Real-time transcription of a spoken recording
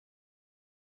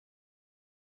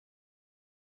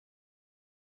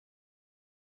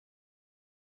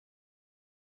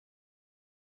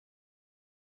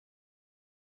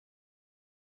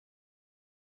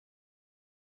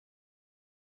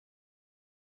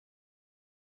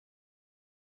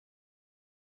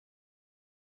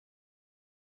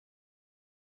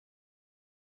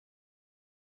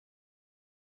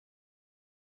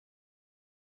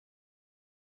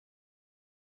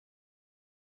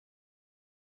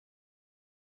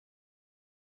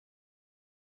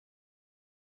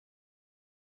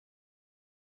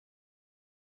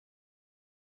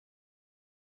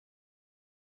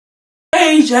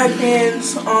Hey Jak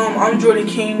fans, I'm Jordan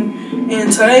King,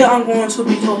 and today I'm going to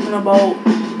be talking about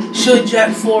should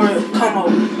Jak4 come out.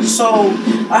 So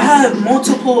I have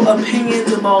multiple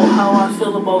opinions about how I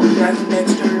feel about Jak and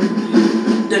Dexter,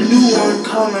 the new one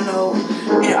coming out,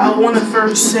 and I want to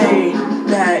first say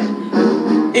that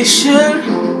it should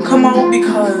come out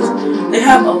because they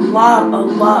have a lot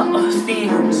of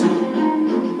fans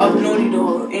of Naughty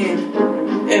Dog, and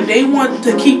if they want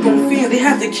to keep them fans, they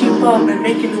have to keep up and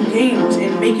making new games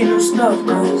and making new stuff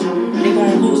because they're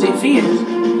going to lose their fans.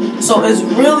 So it's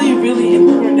really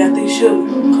important that they should,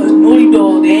 because Naughty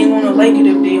Dog, they ain't going to like it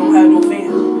if they don't have no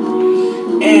fans.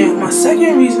 And my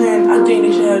second reason I think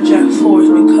they should have Jak4 is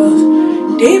because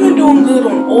they've been doing good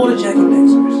on all the Jak and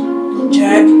Dexters.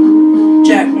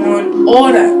 Jak1,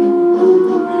 all that.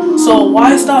 So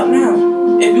why stop now?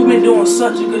 If you've been doing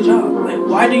such a good job, like,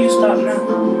 why do you stop now?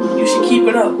 You should keep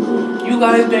it up. You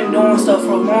guys been doing stuff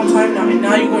for a long time now, and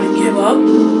now you're going to give up?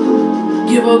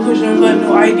 Give up because you don't got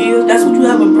no ideas? That's what you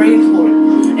have a brain for.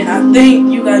 And I think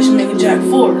you guys should make a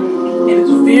Jak4. And it's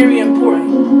very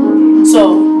important.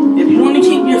 So, if you want to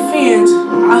keep your fans,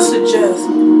 I suggest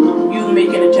you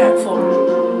making a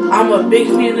Jak4. I'm a big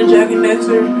fan of Jak and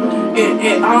Dexter, and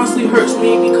it honestly hurts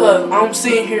me because I'm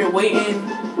sitting here waiting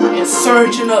and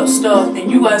searching up stuff, and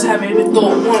you guys haven't even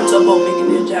thought once about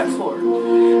making it a Jak4.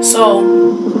 So,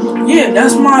 yeah,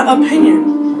 that's my opinion.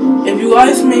 If you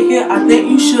guys make it, I think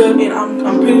you should, and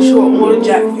I'm pretty sure all the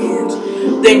Jak fans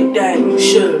think that you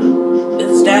should.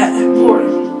 It's that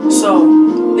important. So,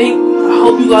 I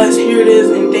hope you guys hear this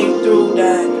and think through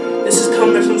that this is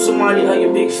coming from somebody like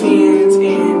your big fans,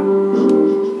 and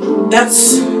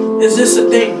it's just a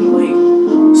thing. Like,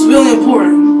 it's really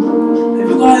important. If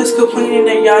you guys complaining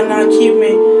that y'all not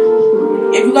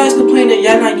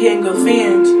getting good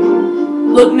fans,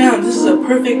 look now, this is a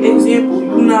perfect example.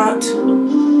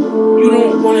 You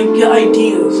don't want to get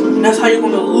ideas, and that's how you're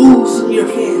going to lose your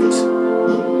fans.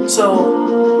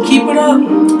 So, keep it up,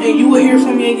 and you will hear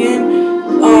from me again.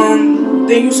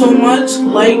 Thank you so much.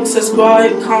 Like,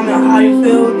 subscribe, comment how you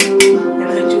feel, and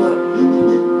I'll hit you up.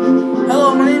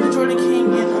 Hello, my name is Jordan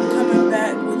King, and I'm coming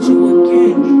back with you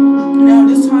again. Now,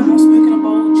 this time I'm speaking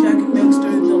about Jak and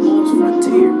Dexter, The Lost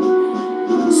Frontier.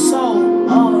 So,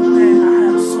 oh man, I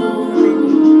have so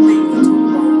many things to talk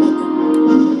about with it.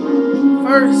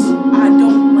 First, I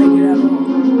don't like it at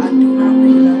all. I do not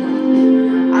like it at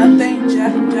all. I think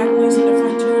Jak and the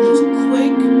Frontier is just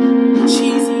quick,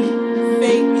 cheesy,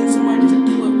 fake, and somebody just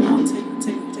do it all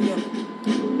together.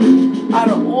 Out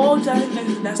of all Jak and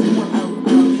Dexter, that's the one I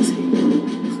always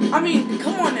hate. I mean,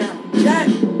 come on now. Jak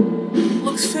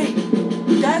looks fake.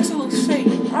 Dexter looks fake. I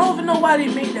don't even know why they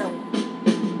made that one.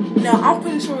 Now, I'm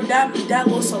pretty sure that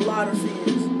lost a lot of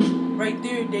fans. Right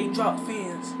there, they dropped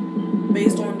fans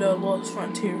based on the Lost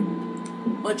Frontier.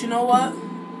 But you know what?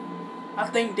 I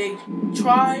think they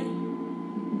tried,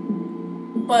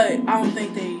 but I don't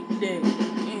think they did.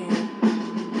 And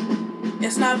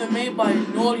it's not even made by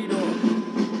Naughty Dog.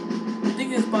 I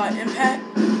think it's by Impact.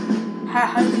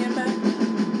 Highly Impact.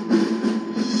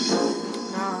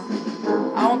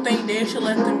 I don't think they should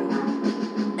let them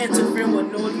interfere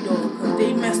with Naughty Dog because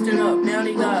they messed it up. Now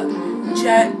they got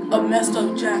a messed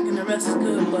up Jak, and the rest is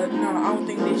good. But no, I don't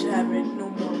think they should have it no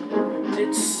more.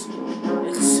 It's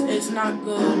not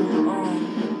good.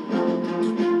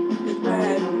 It's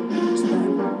bad. It's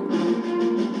bad.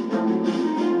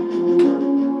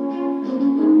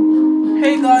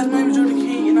 Hey guys, my name is Jordan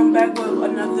King, and I'm back with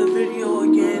another video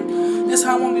again. This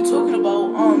time I'm gonna be talking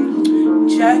about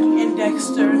Jak and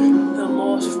Dexter, The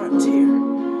Lost Frontier.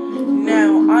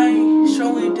 Now, I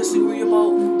strongly disagree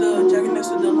about the Jak and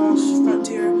Dexter, The Lost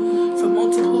Frontier for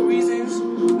multiple reasons.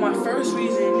 My first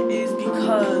reason is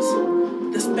because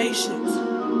the spaceships,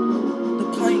 the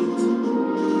planes,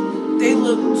 they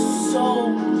look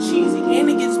so cheesy, and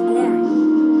it gets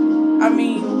boring. I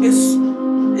mean, it's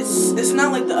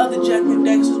not like the other Jak and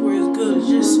Dexters where it's good.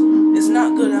 It's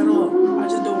not good at all. I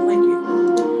just don't like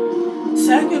it.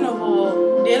 Second of all,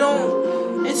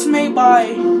 it's made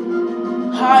by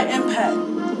High Impact,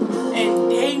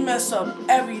 and they mess up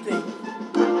everything,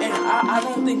 and I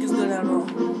don't think it's good at all.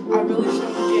 I really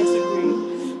strongly disagree.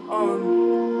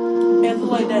 It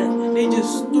looked like that they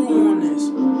just threw on this.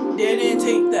 They didn't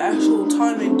take the actual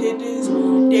time and did this.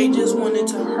 They just wanted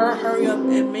to hurry up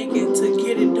and make it to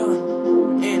get it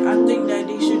done, and I think that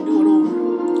they should do it over.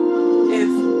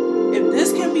 If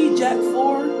this can be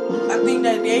Jak4, I think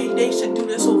that they should do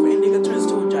this over, and they can turn this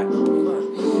to a Jak4. But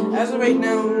as of right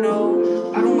now, no,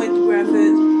 I don't like the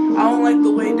graphics. I don't like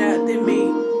the way that they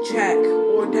made Jak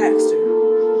or Dexter.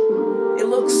 It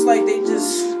looks like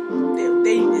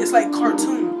it's like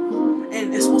cartoon,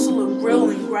 and it's supposed to look real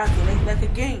and graphic, like a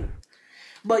game.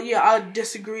 But yeah, I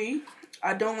disagree.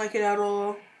 I don't like it at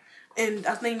all. And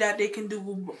I think that they can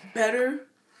do better.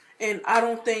 And I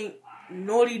don't think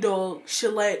Naughty Dog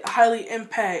should let Highly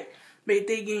Impact make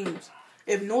their games.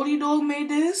 If Naughty Dog made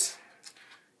this,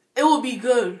 it would be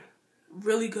good.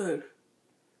 Really good.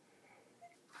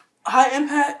 High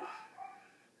Impact,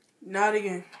 not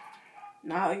again.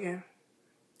 Not again.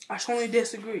 I strongly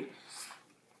disagree.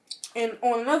 And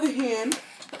on another hand,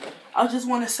 I just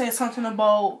want to say something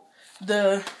about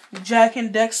the Jak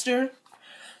and Dexter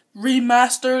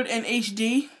remastered in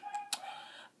HD.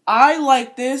 I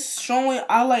like this. Strongly,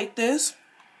 I like this.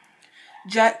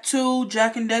 Jak4,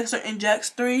 Jak and Dexter, and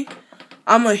jak4.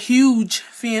 I'm a huge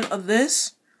fan of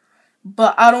this.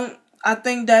 But I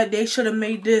think that they should have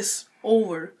made this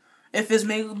over if it's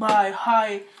made by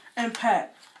High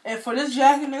Impact. And for this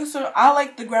Jak and Dexter, I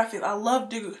like the graphic. I love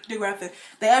the graphic.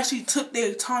 They actually took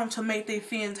their time to make their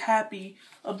fans happy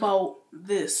about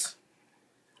this.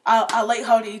 I like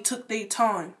how they took their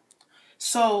time.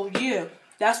 So, yeah,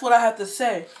 that's what I have to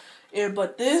say. Yeah,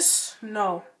 but this,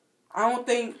 no. I don't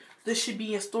think this should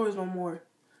be in stores no more.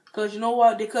 Because you know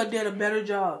what? They could have did a better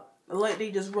job. Like they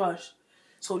just rushed.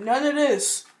 So, none of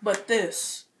this, but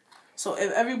this. So,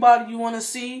 if everybody you want to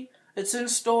see, it's in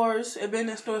stores. It's been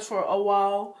in stores for a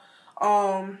while.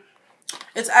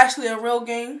 It's actually a real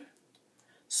game.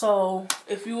 So,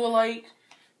 if you would like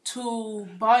to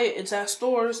buy it, it's at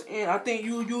stores. And I think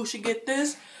you should get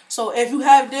this. So, if you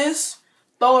have this,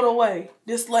 throw it away.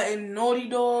 Just letting Naughty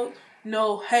Dog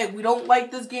know, hey, we don't like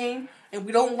this game. And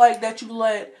we don't like that you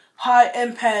let High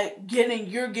Impact get in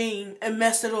your game and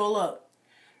mess it all up.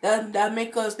 That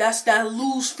make us, that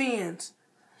lose fans.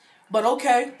 But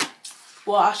okay.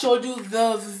 Well, I showed you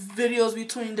the videos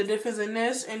between the difference in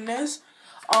this and this.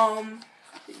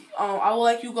 I would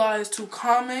like you guys to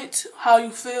comment how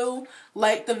you feel,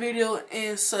 like the video,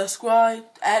 and subscribe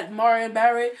at Martin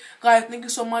Barrett. Guys, thank you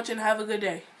so much and have a good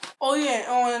day. Oh yeah,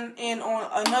 on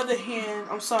another hand,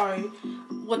 I'm sorry,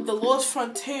 with the Lost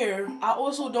Frontier, I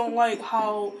also don't like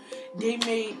how they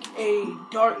make a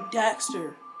Dark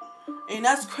Dexter. And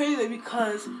that's crazy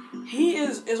because he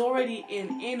is already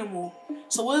an animal.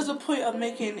 So what is the point of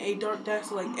making a Dark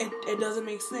Dexter? Like, it doesn't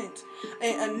make sense.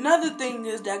 And another thing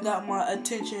is that got my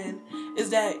attention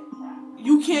is that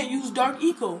you can't use Dark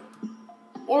Eco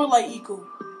or Light Eco.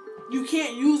 You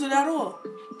can't use it at all.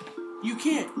 You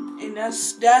can't. And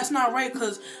that's not right,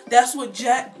 because that's what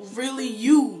Jak really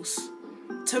used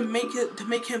to make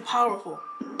him powerful.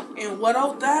 And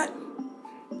without that,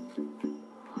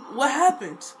 what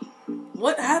happens?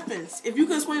 What happens? If you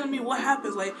can explain to me what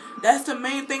happens, like, that's the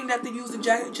main thing that they use in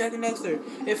Jak and Dexter.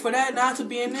 And for that not to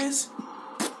be in this,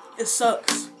 it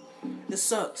sucks. It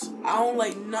sucks. I don't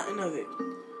like nothing of it.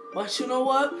 But you know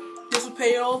what? This will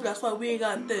pay off. That's why we ain't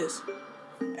got this.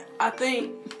 I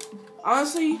think,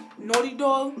 honestly, Naughty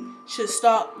Dog should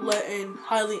stop letting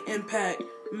Highly Impact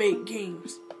make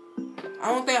games.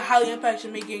 I don't think Highly Impact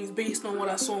should make games based on what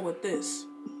I saw with this.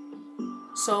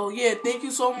 So, yeah, thank you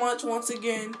so much once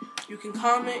again. You can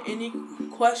comment any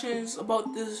questions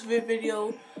about this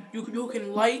video. You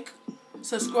can like,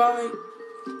 subscribe.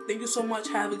 Thank you so much.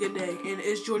 Have a good day. And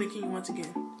it's Jordan King once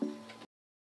again.